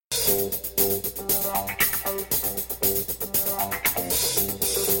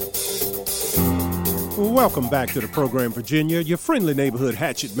Welcome back to the program, Virginia. Your friendly neighborhood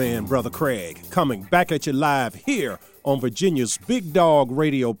hatchet man, Brother Craig, coming back at you live here on Virginia's Big Dog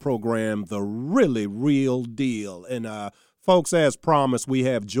radio program, The Really Real Deal. And folks, as promised, we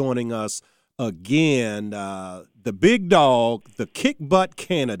have joining us again the big dog, the kick butt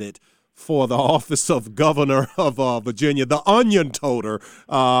candidate for the office of governor of Virginia, the onion toter.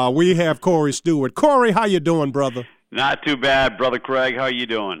 We have Corey Stewart. Corey, how you doing, brother? Not too bad, Brother Craig. How are you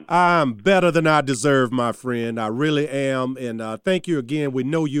doing? I'm better than I deserve, my friend. I really am. And thank you again. We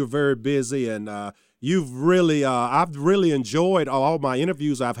know you're very busy, and you've really, I've really enjoyed all my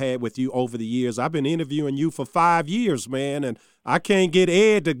interviews I've had with you over the years. I've been interviewing you for 5 years, man, and I can't get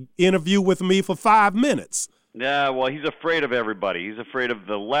Ed to interview with me for 5 minutes. Yeah, well, he's afraid of everybody. He's afraid of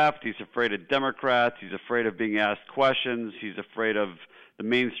the left. He's afraid of Democrats. He's afraid of being asked questions. He's afraid of the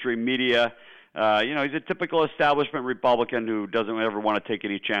mainstream media. He's a typical establishment Republican who doesn't ever want to take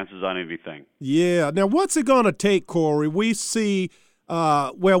any chances on anything. Yeah. Now, what's it going to take, Corey? We see,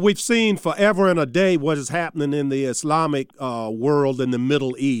 we've seen forever and a day what is happening in the Islamic world in the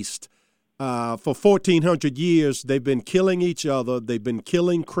Middle East. For 1,400 years, they've been killing each other. They've been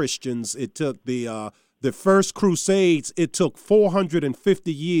killing Christians. It took the first Crusades. It took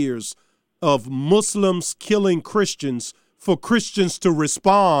 450 years of Muslims killing Christians for Christians to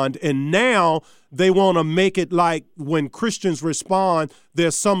respond, and now they want to make it like when Christians respond,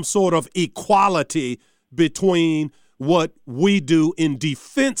 there's some sort of equality between what we do in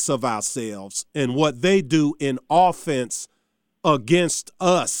defense of ourselves and what they do in offense against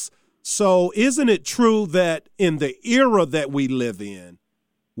us. So isn't it true that in the era that we live in,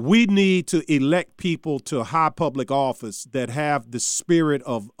 we need to elect people to high public office that have the spirit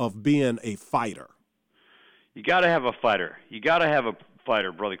of being a fighter? You got to have a fighter. You got to have a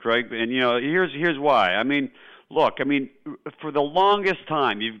fighter, Brother Craig. And, here's why. For the longest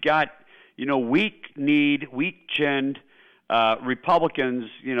time, you've got, weak-kneed, weak-chinned Republicans,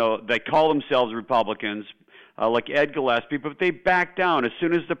 they call themselves Republicans, like Ed Gillespie, but they back down. As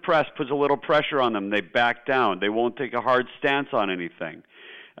soon as the press puts a little pressure on them, they back down. They won't take a hard stance on anything.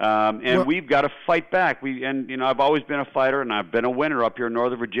 We've got to fight back. I've always been a fighter, and I've been a winner up here in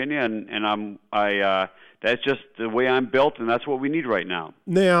Northern Virginia, and that's just the way I'm built, and that's what we need right now.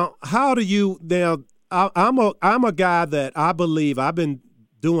 Now, how do you – now, I'm a guy that I believe – I've been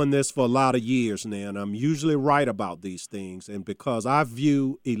doing this for a lot of years now, and I'm usually right about these things, and because I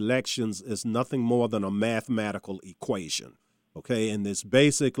view elections as nothing more than a mathematical equation, okay? And it's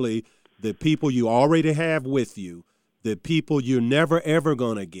basically the people you already have with you, the people you're never, ever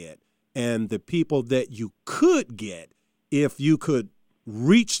going to get, and the people that you could get if you could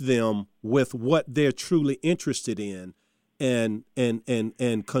reach them with what they're truly interested in and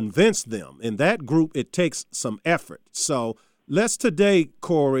convince them. In that group, it takes some effort. So let's today,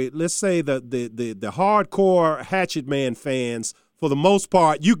 Corey, let's say that the hardcore Hatchet Man fans, for the most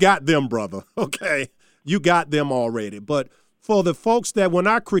part, you got them, brother, okay? You got them already. But for the folks that when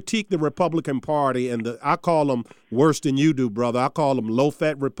I critique the Republican Party, and I call them worse than you do, brother, I call them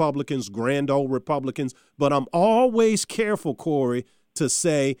low-fat Republicans, grand old Republicans, but I'm always careful, Corey, to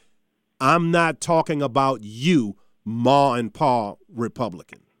say I'm not talking about you, Ma and Pa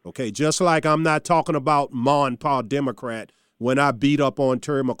Republican, okay? Just like I'm not talking about Ma and Pa Democrat when I beat up on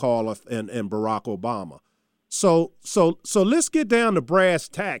Terry McAuliffe and Barack Obama. So let's get down to brass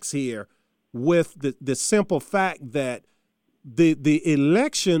tacks here with the simple fact that the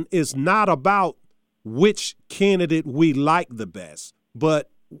election is not about which candidate we like the best, but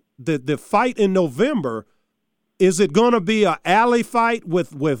the fight in November. Is it going to be an alley fight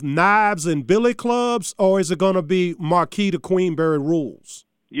with knives and billy clubs, or is it going to be Marquis de Queenberry rules?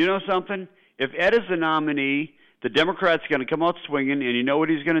 You know something? If Ed is the nominee, the Democrats are going to come out swinging, and you know what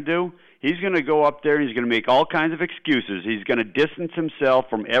he's going to do? He's going to go up there and he's going to make all kinds of excuses. He's going to distance himself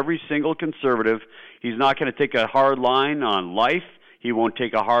from every single conservative. He's not going to take a hard line on life. He won't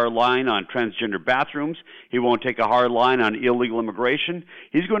take a hard line on transgender bathrooms. He won't take a hard line on illegal immigration.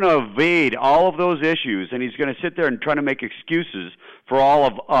 He's going to evade all of those issues, and he's going to sit there and try to make excuses for all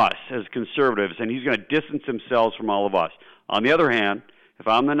of us as conservatives, and he's going to distance himself from all of us. On the other hand, if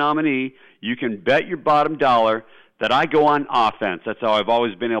I'm the nominee, you can bet your bottom dollar that I go on offense. That's how I've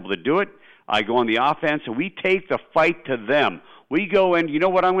always been able to do it. I go on the offense, and we take the fight to them. We go in, you know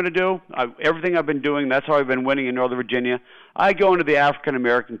what I'm going to do? Everything I've been doing, that's how I've been winning in Northern Virginia. I go into the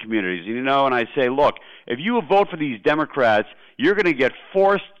African-American communities, and I say, look, if you vote for these Democrats, you're going to get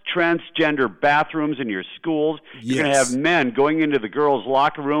forced transgender bathrooms in your schools. Yes. You're going to have men going into the girls'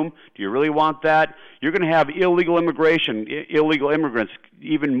 locker room. Do you really want that? You're going to have illegal immigration, illegal immigrants,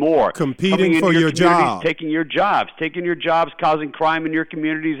 even more competing for your job, taking your jobs, causing crime in your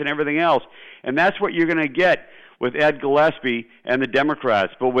communities and everything else. And that's what you're going to get with Ed Gillespie and the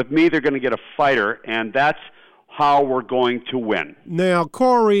Democrats. But with me, they're going to get a fighter, and that's how we're going to win. Now,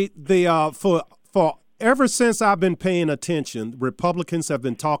 Corey, for ever since I've been paying attention, Republicans have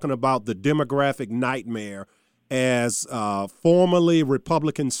been talking about the demographic nightmare as formerly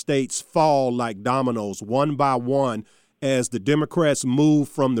Republican states fall like dominoes one by one as the Democrats move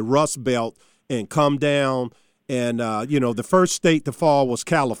from the Rust Belt and come down. And, the first state to fall was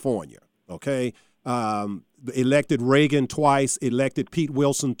California, okay? Elected Reagan twice, elected Pete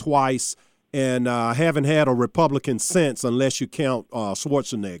Wilson twice, and haven't had a Republican since unless you count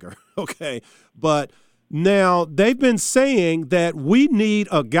Schwarzenegger, okay? But now they've been saying that we need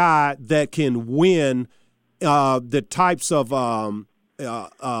a guy that can win the types of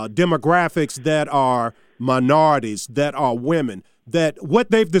demographics that are minorities, that are women, that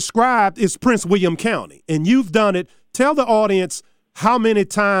what they've described is Prince William County. And you've done it. Tell the audience how many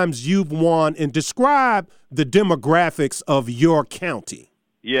times you've won and describe the demographics of your county.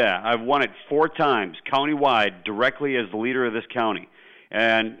 Yeah, I've won it 4 times countywide directly as the leader of this county.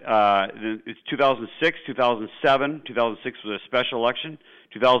 And it's 2006, 2007. 2006 was a special election.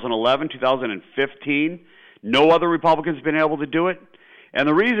 2011, 2015. No other Republicans have been able to do it. And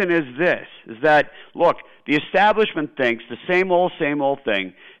the reason is this, is that, look, the establishment thinks the same old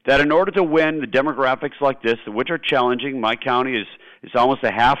thing, that in order to win the demographics like this, which are challenging, my county is almost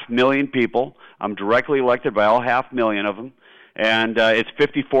 500,000 people. I'm directly elected by all 500,000 of them. And it's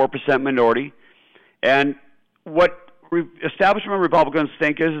 54% minority. And what establishment Republicans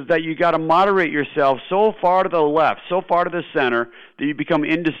think is that you got to moderate yourself so far to the left, so far to the center, that you become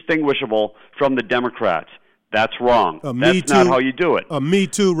indistinguishable from the Democrats. That's wrong. That's not how you do it. A Me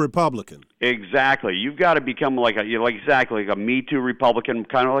Too Republican. Exactly. You've got to become like a Me Too Republican,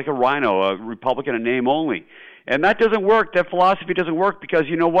 kind of like a rhino, a Republican in name only. And that doesn't work. That philosophy doesn't work because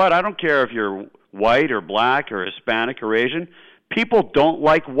you know what? I don't care if you're white or black or Hispanic or Asian. People don't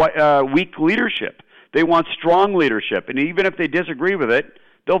like weak leadership. They want strong leadership. And even if they disagree with it,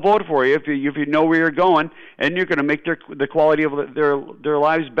 they'll vote for you if you know where you're going, and you're going to make the quality of their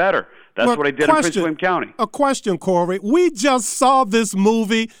lives better. That's what I did in Prince William County. A question, Corey. We just saw this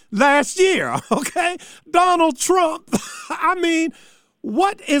movie last year, okay? Donald Trump. I mean,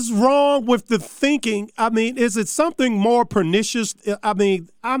 what is wrong with the thinking? I mean, is it something more pernicious? I mean,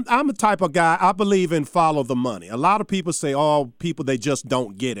 I'm the type of guy, I believe in follow the money. A lot of people say, oh, people, they just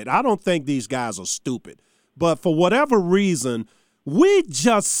don't get it. I don't think these guys are stupid. But for whatever reason, we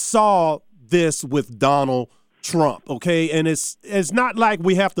just saw this with Donald Trump, okay? And it's not like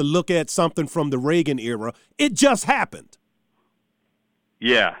we have to look at something from the Reagan era. It just happened.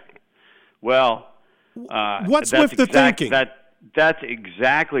 Yeah. Well, what's with the thinking? That's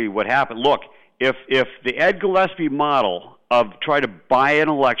exactly what happened. Look, if the Ed Gillespie model of try to buy an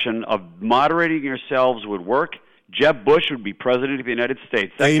election, of moderating yourselves would work, Jeb Bush would be president of the United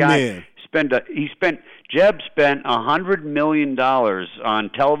States. That Amen. guy Jeb spent $100 million on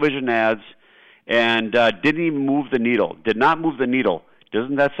television ads and didn't even move the needle. Did not move the needle.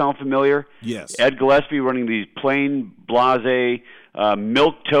 Doesn't that sound familiar? Yes. Ed Gillespie running these plain, blasé,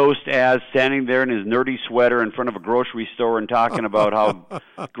 milquetoast ads, standing there in his nerdy sweater in front of a grocery store and talking about how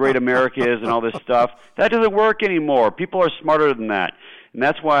great America is and all this stuff. That doesn't work anymore. People are smarter than that. And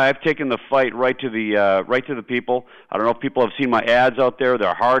that's why I've taken the fight right to the people. I don't know if people have seen my ads out there.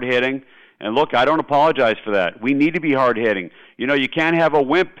 They're hard-hitting. And look, I don't apologize for that. We need to be hard-hitting. You know, you can't have a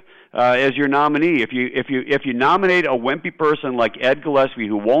wimp as your nominee. If you nominate a wimpy person like Ed Gillespie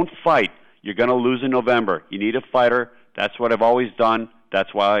who won't fight, you're going to lose in November. You need a fighter. That's what I've always done.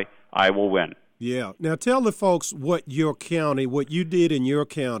 That's why I will win. Yeah. Now tell the folks what you did in your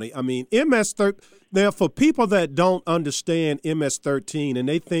county. I mean, MS-13. Now, for people that don't understand MS-13 and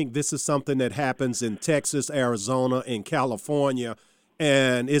they think this is something that happens in Texas, Arizona, and California,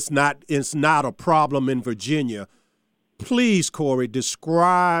 and it's not a problem in Virginia, please, Corey,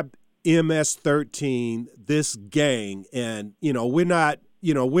 describe MS-13, this gang. And we're not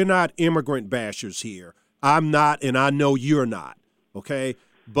immigrant bashers here. I'm not, and I know you're not. Okay.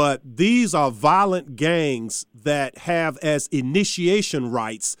 But these are violent gangs that have as initiation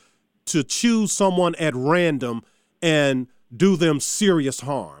rights to choose someone at random and do them serious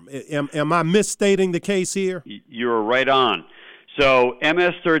harm. Am I misstating the case here? You're right on. So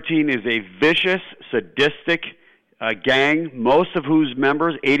MS-13 is a vicious, sadistic gang, most of whose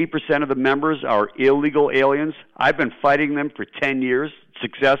members, 80% of the members, are illegal aliens. I've been fighting them for 10 years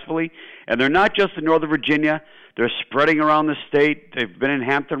successfully, and they're not just in Northern Virginia. They're spreading around the state. They've been in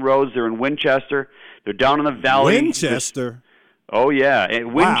Hampton Roads. They're in Winchester. They're down in the valley. Winchester? Oh, yeah.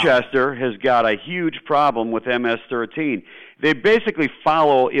 And Winchester has got a huge problem with MS-13. They basically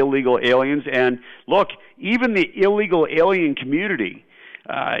follow illegal aliens. And, look, even the illegal alien community,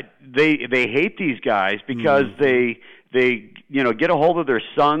 they hate these guys because they get a hold of their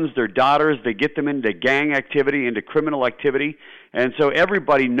sons, their daughters. They get them into gang activity, into criminal activity. And so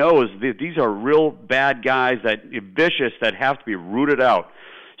everybody knows that these are real bad guys, vicious, that have to be rooted out.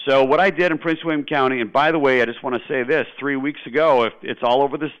 So what I did in Prince William County, and by the way, I just want to say this, 3 weeks ago, it's all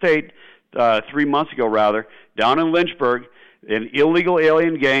over the state, 3 months ago rather, down in Lynchburg, an illegal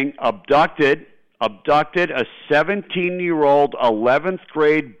alien gang abducted a 17-year-old 11th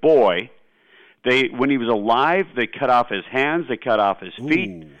grade boy. When he was alive, they cut off his hands, they cut off his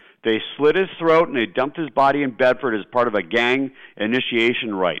feet. Ooh. They slit his throat, and they dumped his body in Bedford as part of a gang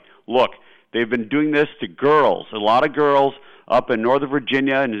initiation rite. Look, they've been doing this to girls, a lot of girls up in Northern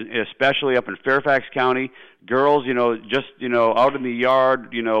Virginia, and especially up in Fairfax County. Girls, just out in the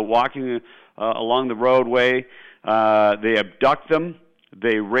yard, walking along the roadway. They abduct them,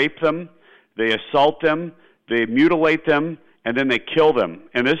 they rape them, they assault them, they mutilate them, and then they kill them.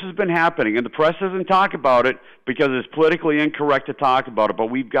 And this has been happening, and the press doesn't talk about it because it's politically incorrect to talk about it, but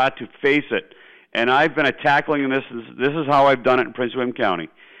we've got to face it. And I've been tackling this. This is how I've done it in Prince William County.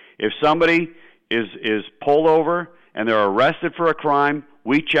 If somebody is pulled over and they're arrested for a crime,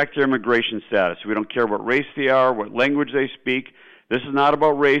 we check their immigration status. We don't care what race they are, what language they speak. This is not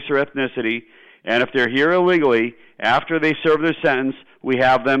about race or ethnicity. And if they're here illegally, after they serve their sentence, we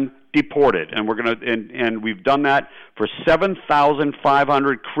have them deported. And and we've done that for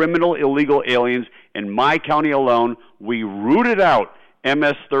 7,500 criminal illegal aliens in my county alone. We rooted out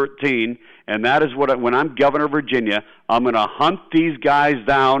MS-13, and that is when I'm governor of Virginia, I'm going to hunt these guys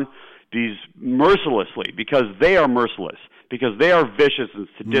down, these mercilessly, because they are merciless, because they are vicious and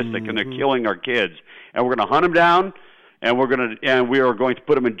sadistic, and they're killing our kids. And we're going to hunt them down, and we are going to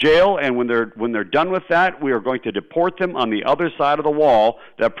put them in jail. And when they're done with that, we are going to deport them on the other side of the wall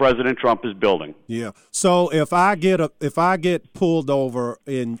that President Trump is building. Yeah. So if I get pulled over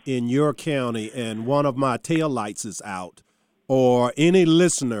in your county and one of my taillights is out, or any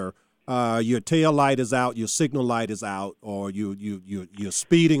listener, your tail light is out, your signal light is out, or you're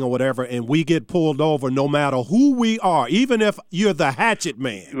speeding or whatever, and we get pulled over, no matter who we are, even if you're the hatchet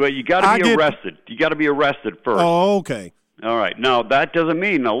man. Well, you got to be arrested. You got to be arrested first. Oh, okay. All right. Now that doesn't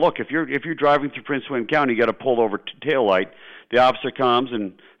mean. Now look, if you're driving through Prince William County, you got to pull over tail light. The officer comes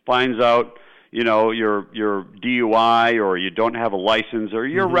and finds out, your DUI, or you don't have a license, or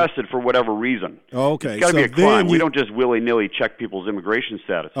you're arrested for whatever reason. Okay. It's got to be a crime. We don't just willy-nilly check people's immigration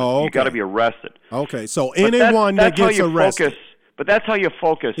status. Oh, okay. You got to be arrested. Okay. So anyone that gets arrested. But that's how you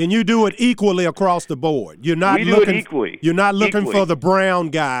focus. And you do it equally across the board. You're not we looking do it equally. You're not looking for the brown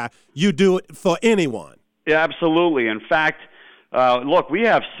guy. You do it for anyone. Yeah, absolutely. In fact, look, we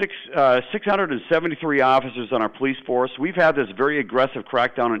have 673 officers on our police force. We've had this very aggressive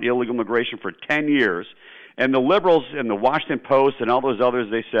crackdown on illegal immigration for 10 years. And the liberals and the Washington Post and all those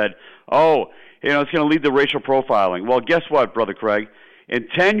others, they said, it's going to lead to racial profiling. Well, guess what, Brother Craig? In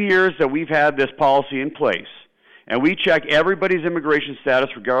 10 years that we've had this policy in place, and we check everybody's immigration status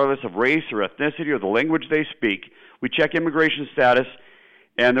regardless of race or ethnicity or the language they speak, we check immigration status,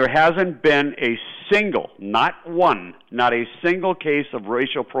 and there hasn't been a single, not a single case of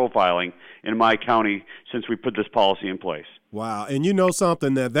racial profiling in my county since we put this policy in place. Wow. And you know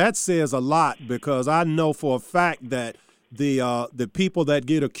something, that says a lot, because I know for a fact that the people that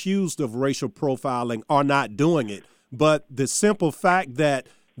get accused of racial profiling are not doing it. But the simple fact that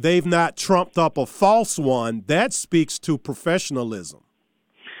they've not trumped up a false one, that speaks to professionalism.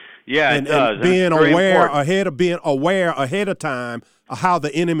 Yeah, it does. And being aware ahead of time of how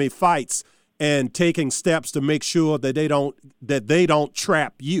the enemy fights, and taking steps to make sure that they don't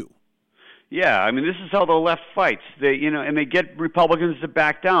trap you. Yeah, I mean, this is how the left fights. They get Republicans to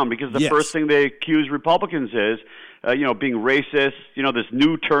back down, because the first thing they accuse Republicans is, being racist. This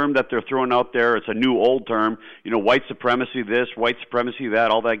new term that they're throwing out there. It's a new old term. White supremacy this, white supremacy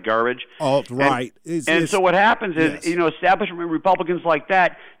that, all that garbage. Oh, right. So what happens is, establishment Republicans like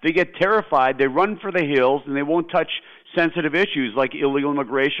that, they get terrified. They run for the hills, and they won't touch sensitive issues like illegal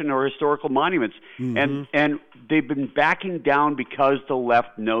immigration or historical monuments. And they've been backing down because the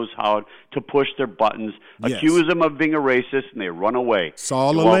left knows how to push their buttons, accuse them of being a racist, and they run away.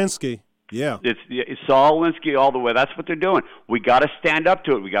 Saul Alinsky. Yeah. It's Saul Alinsky all the way. That's what they're doing. We got to stand up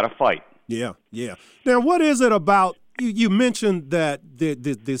to it. We got to fight. Yeah, yeah. Now, what is it about? You mentioned that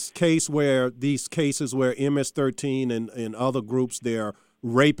this case where these cases where MS-13 and other groups, they're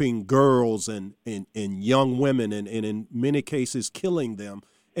raping girls and young women and in many cases killing them.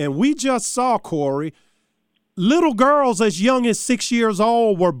 And we just saw, Corey, little girls as young as 6 years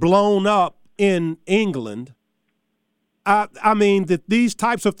old were blown up in England. I mean, that these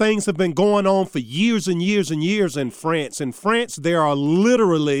types of things have been going on for years and years and years in France. In France, there are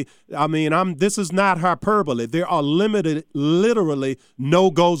literally, this is not hyperbole, there are literally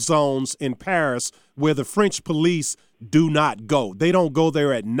no-go zones in Paris where the French police do not go. They don't go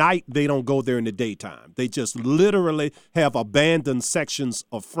there at night. They don't go there in the daytime. They just literally have abandoned sections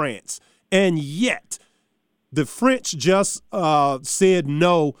of France. And yet, the French just said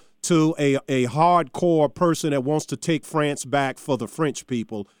no to a hardcore person that wants to take France back for the French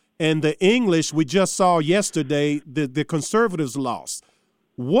people. And the English, we just saw yesterday, the conservatives lost.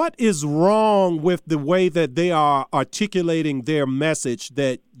 What is wrong with the way that they are articulating their message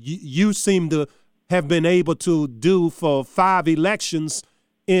that you seem to have been able to do for 5 elections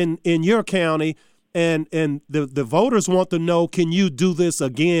in your county, and the voters want to know, can you do this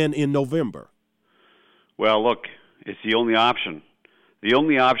again in November? Well, look, it's the only option. The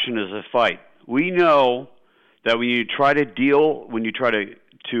only option is a fight. We know that when you try to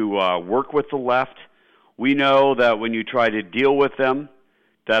work with the left, we know that when you try to deal with them,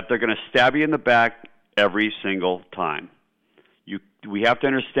 that they're going to stab you in the back every single time. We have to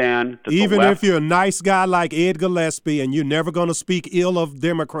understand that even if you're a nice guy like Ed Gillespie and you're never going to speak ill of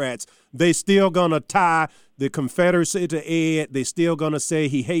Democrats, they still going to tie the Confederacy to Ed. They still going to say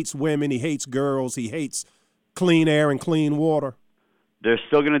he hates women, he hates girls, he hates clean air and clean water. They're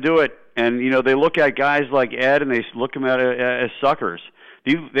still going to do it. And, they look at guys like Ed and they look at them as suckers.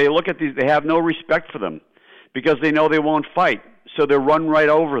 They look at these, they have no respect for them because they know they won't fight. So they run right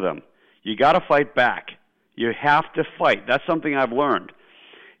over them. You got to fight back. You have to fight. That's something I've learned.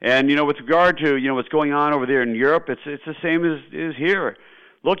 And, with regard to, what's going on over there in Europe, it's the same as here.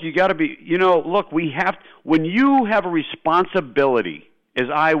 Look, you got to be, when you have a responsibility, as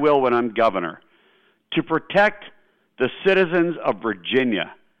I will when I'm governor, to protect the citizens of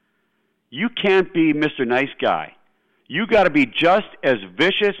Virginia, you can't be Mr. Nice Guy. You got to be just as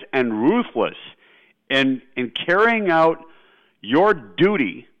vicious and ruthless in carrying out your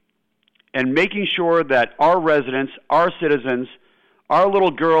duty and making sure that our residents, our citizens, our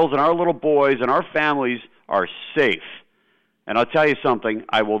little girls and our little boys and our families are safe. And I'll tell you something,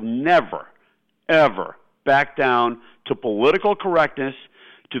 I will never, ever back down to political correctness,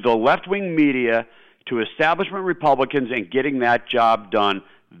 to the left-wing media, to establishment Republicans and getting that job done.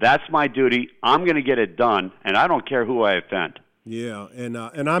 That's my duty. I'm going to get it done, and I don't care who I offend. Yeah, and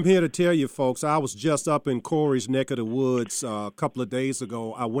I'm here to tell you, folks, I was just up in Corey's neck of the woods a couple of days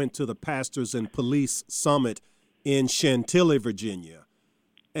ago. I went to the Pastors and Police Summit in Chantilly, Virginia.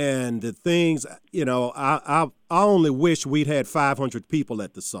 And the things, I only wish we'd had 500 people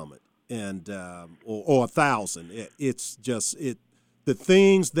at the summit and or 1,000. It's just the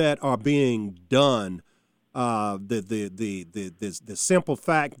things that are being done. The simple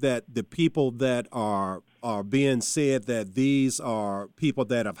fact that the people that are being said that these are people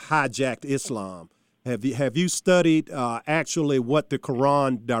that have hijacked Islam. Have you studied actually what the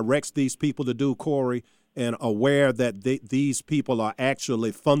Quran directs these people to do, Corey, and aware that these people are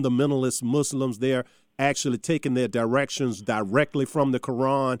actually fundamentalist Muslims? They're actually taking their directions directly from the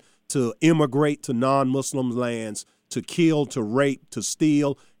Quran to immigrate to non-Muslim lands, to kill, to rape, to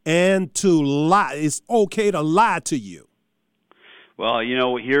steal, and to lie. It's okay to lie to you. Well,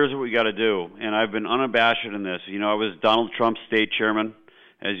 here's what we got to do, and I've been unabashed in this. I was Donald Trump's state chairman,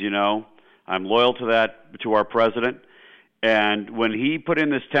 as you know. I'm loyal to our president. And when he put in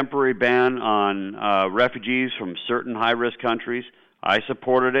this temporary ban on refugees from certain high-risk countries, I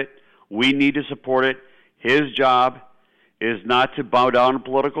supported it. We need to support it. His job is not to bow down to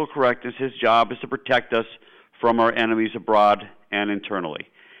political correctness. His job is to protect us from our enemies abroad and internally.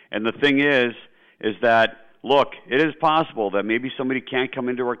 And the thing is that, look, it is possible that maybe somebody can't come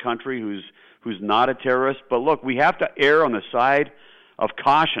into our country who's not a terrorist. But look, we have to err on the side of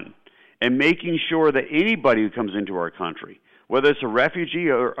caution and making sure that anybody who comes into our country, whether it's a refugee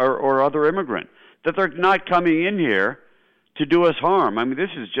or other immigrant, that they're not coming in here to do us harm. I mean,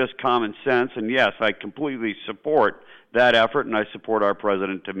 this is just common sense. And yes, I completely support that effort, and I support our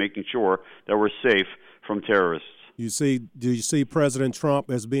president to making sure that we're safe from terrorists. Do you see President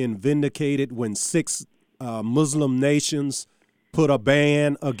Trump as being vindicated when 6 Muslim nations put a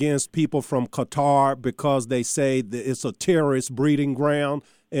ban against people from Qatar because they say that it's a terrorist breeding ground?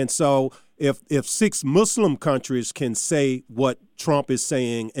 And so if 6 Muslim countries can say what Trump is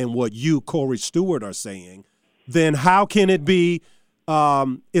saying and what you, Corey Stewart, are saying, then how can it be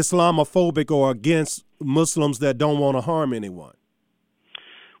Islamophobic or against Muslims that don't want to harm anyone?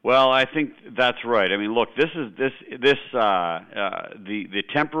 Well, I think that's right. I mean, look, the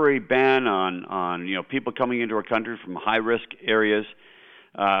temporary ban on people coming into our country from high risk areas.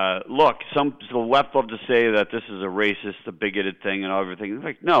 Look, some to the left love to say that this is a racist, a bigoted thing, and everything. It's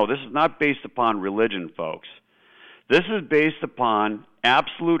like, no, this is not based upon religion, folks. This is based upon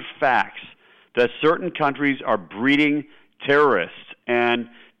absolute facts that certain countries are breeding terrorists, and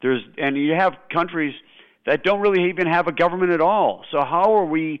you have countries that don't really even have a government at all. So how are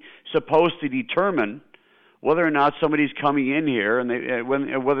we supposed to determine whether or not somebody's coming in here and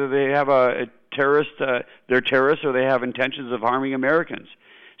whether they have a terrorist, they're terrorists, or they have intentions of harming Americans?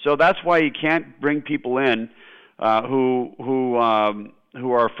 So that's why you can't bring people in who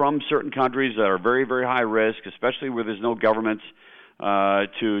are from certain countries that are very, very high risk, especially where there's no governments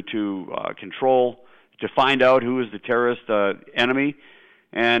to control, to find out who is the terrorist enemy.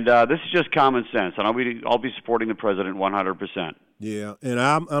 And this is just common sense, and I'll be supporting the president 100%. Yeah, and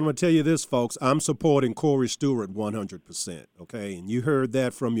I'm going to tell you this, folks. I'm supporting Corey Stewart 100%, okay? And you heard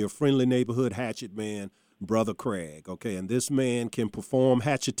that from your friendly neighborhood hatchet man, Brother Craig, okay? And this man can perform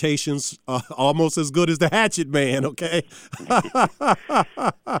hatchetations almost as good as the hatchet man, okay?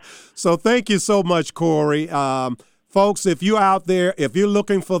 So thank you so much, Corey. Folks, if you're out there, if you're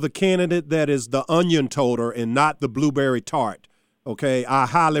looking for the candidate that is the onion toter and not the blueberry tart, okay, I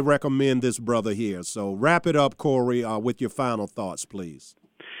highly recommend this brother here. So wrap it up, Corey, with your final thoughts, please.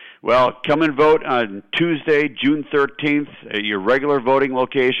 Well, come and vote on Tuesday, June 13th, at your regular voting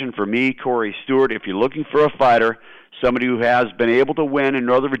location for me, Corey Stewart. If you're looking for a fighter, somebody who has been able to win in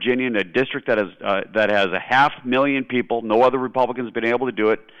Northern Virginia in a district that has 500,000 people, no other Republicans have been able to do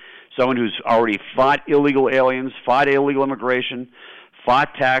it, someone who's already fought illegal aliens, fought illegal immigration,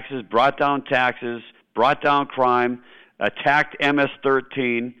 fought taxes, brought down crime, attacked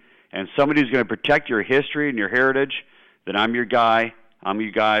MS-13, and somebody who's going to protect your history and your heritage, then I'm your guy. I'm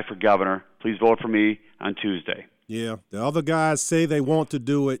your guy for governor. Please vote for me on Tuesday. Yeah, the other guys say they want to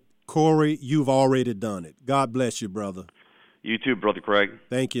do it. Corey, you've already done it. God bless you, brother. You too, Brother Craig.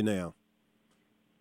 Thank you now.